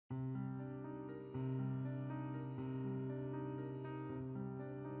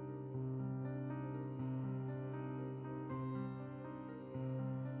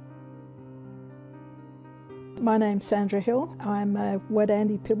My name's Sandra Hill. I'm a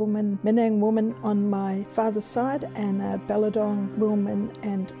Wadandi-Pibulmun Menang woman on my father's side and a Balingup woman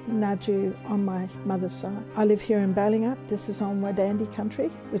and Naju on my mother's side. I live here in Balingup. This is on Wadandi country,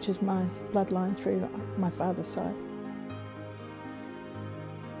 which is my bloodline through my father's side.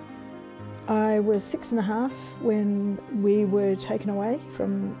 I was 6.5 when we were taken away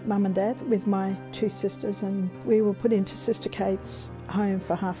from Mum and Dad with my two sisters, and we were put into Sister Kate's home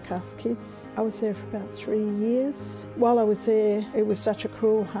for half-caste kids. I was there for about 3 years. While I was there, it was such a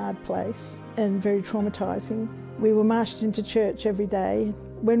cruel, hard place and very traumatising. We were marched into church every day.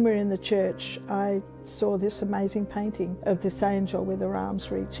 When we were in the church, I saw this amazing painting of this angel with her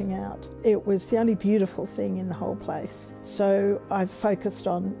arms reaching out. It was the only beautiful thing in the whole place. So I focused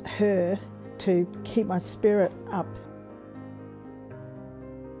on her to keep my spirit up.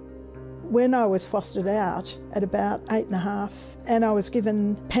 When I was fostered out at about 8.5 and I was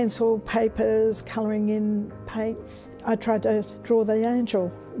given pencil, papers, colouring in paints, I tried to draw the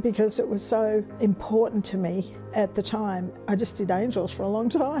angel because it was so important to me at the time. I just did angels for a long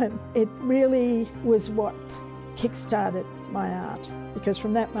time. It really was what kick-started my art, because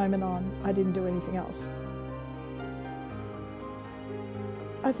from that moment on I didn't do anything else.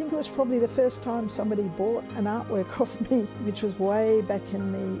 I think it was probably the first time somebody bought an artwork off me, which was way back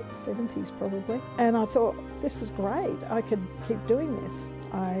in the 70s probably. And I thought, this is great, I could keep doing this.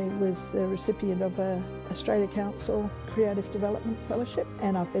 I was the recipient of a Australia Council Creative Development Fellowship,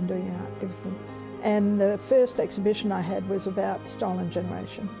 and I've been doing art ever since. And the first exhibition I had was about stolen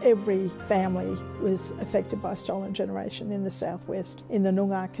generation. Every family was affected by stolen generation in the southwest, in the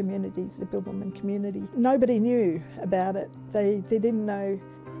Noongar community, the Pibulmun community. Nobody knew about it. They didn't know,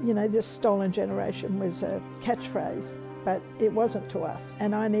 you know, this stolen generation was a catchphrase, but it wasn't to us.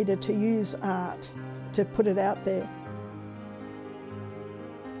 And I needed to use art to put it out there.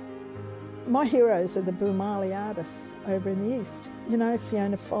 My heroes are the Bumali artists over in the east. You know,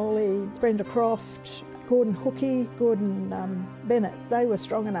 Fiona Foley, Brenda Croft, Gordon Hookey, Gordon Bennett. They were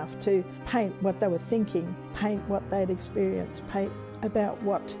strong enough to paint what they were thinking, paint what they'd experienced, paint about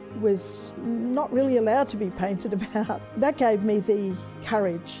what was not really allowed to be painted about. That gave me the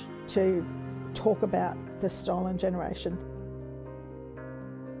courage to talk about the stolen generation.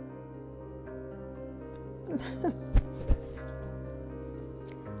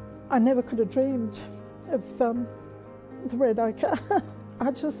 I never could have dreamed of the red ochre.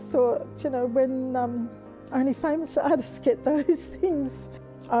 I just thought, you know, when only famous artists get those things.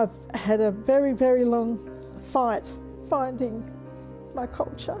 I've had a very, very long fight finding my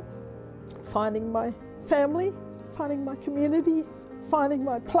culture, finding my family, finding my community, finding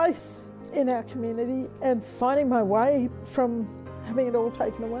my place in our community, and finding my way from having it all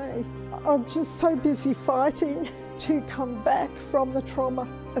taken away. I'm just so busy fighting to come back from the trauma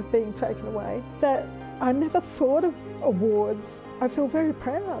of being taken away that I never thought of awards. I feel very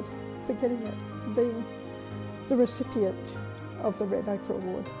proud for getting it, for being the recipient of the Red Ochre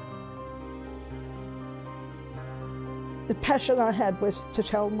Award. The passion I had was to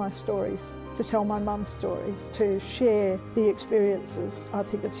tell my stories, to tell my mum's stories, to share the experiences. I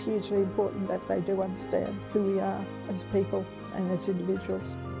think it's hugely important that they do understand who we are as people and as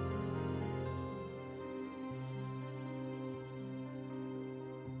individuals.